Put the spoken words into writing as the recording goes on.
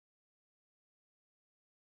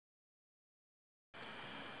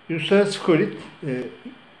Ülseratif kolit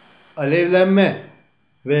alevlenme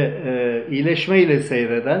ve iyileşme ile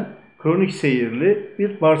seyreden kronik seyirli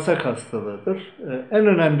bir bağırsak hastalığıdır. En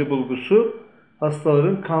önemli bulgusu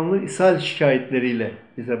hastaların kanlı ishal şikayetleriyle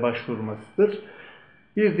bize başvurmasıdır.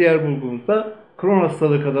 Bir diğer bulgumuz da Kron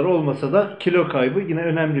hastalığı kadar olmasa da kilo kaybı yine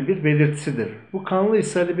önemli bir belirtisidir. Bu kanlı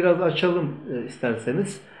ishali biraz açalım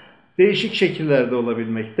isterseniz. Değişik şekillerde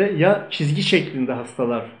olabilmekte. Ya çizgi şeklinde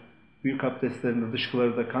hastalar büyük abdestlerinde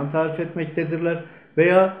dışkıları kan tarif etmektedirler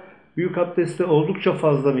veya büyük abdestte oldukça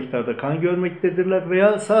fazla miktarda kan görmektedirler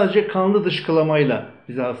veya sadece kanlı dışkılamayla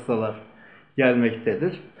bize hastalar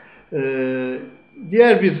gelmektedir.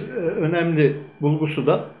 Diğer bir önemli bulgusu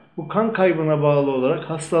da bu kan kaybına bağlı olarak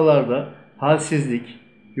hastalarda halsizlik,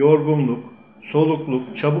 yorgunluk,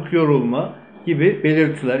 solukluk, çabuk yorulma gibi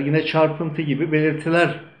belirtiler, yine çarpıntı gibi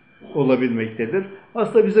belirtiler olabilmektedir.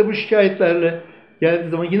 Hasta bize bu şikayetlerle geldiği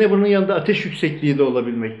zaman yine bunun yanında ateş yüksekliği de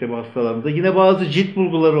olabilmekte bu hastalarımızda. Yine bazı cilt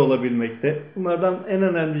bulguları olabilmekte. Bunlardan en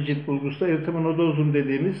önemli cilt bulgusu da erytemanodozum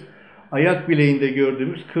dediğimiz ayak bileğinde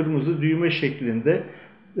gördüğümüz kırmızı düğme şeklinde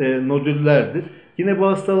nodüllerdir. Yine bu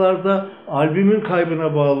hastalarda albümin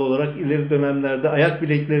kaybına bağlı olarak ileri dönemlerde ayak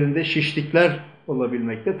bileklerinde şişlikler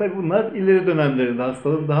olabilmekte. Tabi bunlar ileri dönemlerinde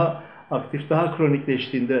hastalığın daha aktif, daha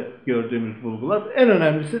kronikleştiğinde gördüğümüz bulgular. En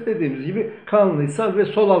önemlisi dediğimiz gibi kanlı ishal ve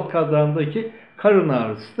sol alt kadrandaki karın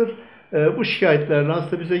ağrısıdır. Bu şikayetlerle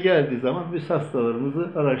hasta bize geldiği zaman biz hastalarımızı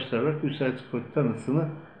araştırarak ülseratif kolit tanısını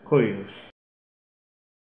koyuyoruz.